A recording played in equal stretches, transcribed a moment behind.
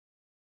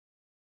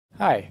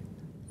Hi,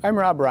 I'm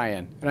Rob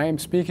Ryan, and I am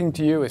speaking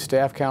to you as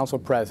Staff Council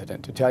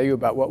President to tell you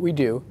about what we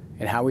do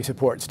and how we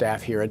support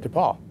staff here at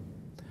DePaul.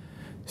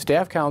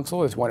 Staff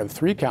Council is one of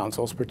 3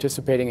 councils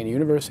participating in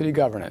university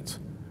governance,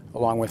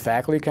 along with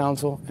Faculty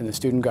Council and the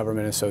Student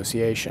Government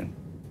Association.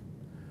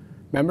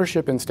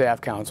 Membership in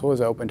Staff Council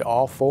is open to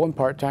all full and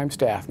part-time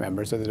staff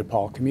members of the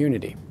DePaul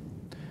community.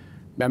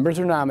 Members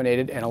are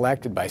nominated and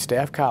elected by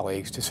staff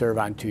colleagues to serve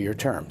on 2-year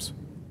terms.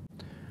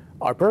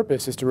 Our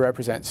purpose is to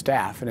represent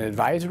staff in an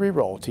advisory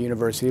role to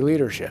university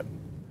leadership.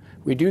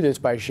 We do this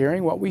by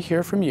sharing what we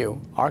hear from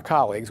you, our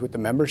colleagues, with the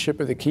membership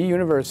of the key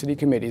university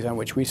committees on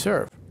which we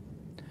serve.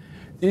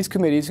 These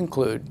committees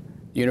include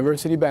the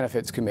University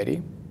Benefits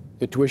Committee,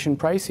 the Tuition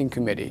Pricing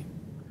Committee,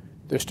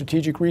 the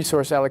Strategic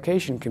Resource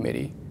Allocation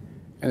Committee,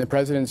 and the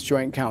President's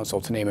Joint Council,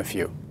 to name a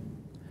few.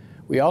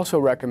 We also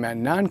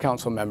recommend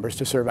non-council members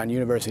to serve on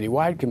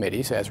university-wide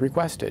committees as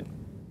requested.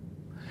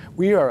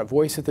 We are a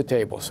voice at the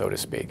table, so to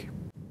speak.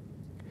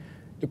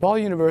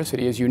 DePaul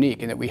University is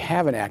unique in that we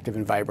have an active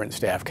and vibrant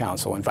staff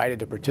council invited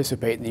to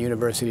participate in the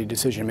university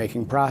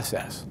decision-making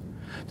process.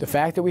 The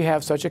fact that we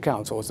have such a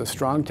council is a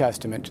strong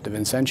testament to the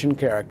Vincentian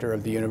character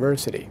of the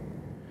university.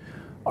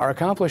 Our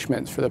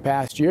accomplishments for the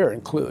past year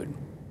include: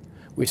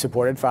 we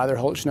supported Father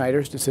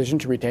Holtschneider's decision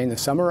to retain the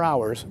summer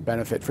hours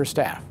benefit for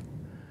staff.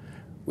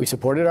 We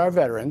supported our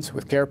veterans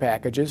with care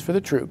packages for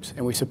the troops,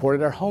 and we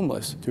supported our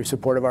homeless through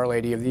support of Our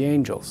Lady of the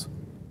Angels.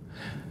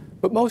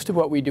 But most of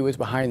what we do is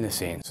behind the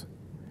scenes.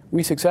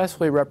 We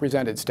successfully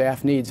represented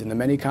staff needs in the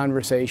many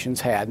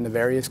conversations had in the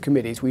various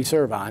committees we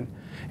serve on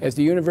as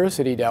the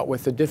university dealt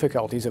with the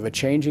difficulties of a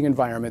changing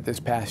environment this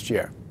past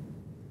year.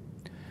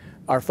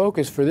 Our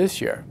focus for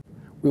this year: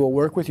 we will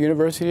work with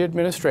university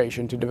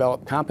administration to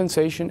develop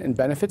compensation and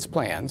benefits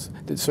plans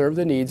that serve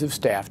the needs of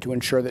staff to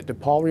ensure that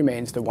DePaul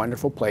remains the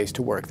wonderful place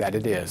to work that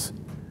it is.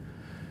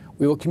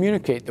 We will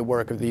communicate the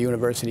work of the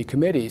university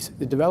committees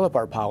that develop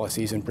our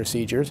policies and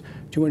procedures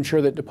to ensure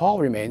that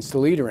DePaul remains the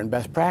leader in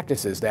best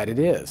practices that it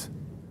is.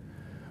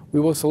 We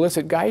will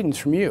solicit guidance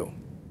from you,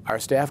 our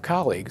staff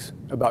colleagues,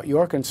 about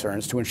your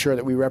concerns to ensure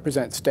that we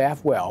represent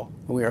staff well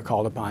when we are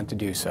called upon to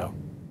do so.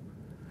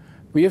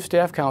 We of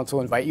Staff Council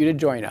invite you to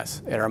join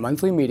us at our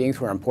monthly meetings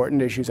where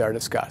important issues are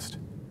discussed.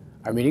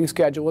 Our meeting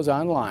schedule is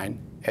online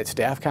at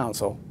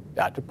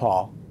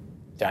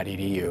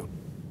staffcouncil.depaul.edu.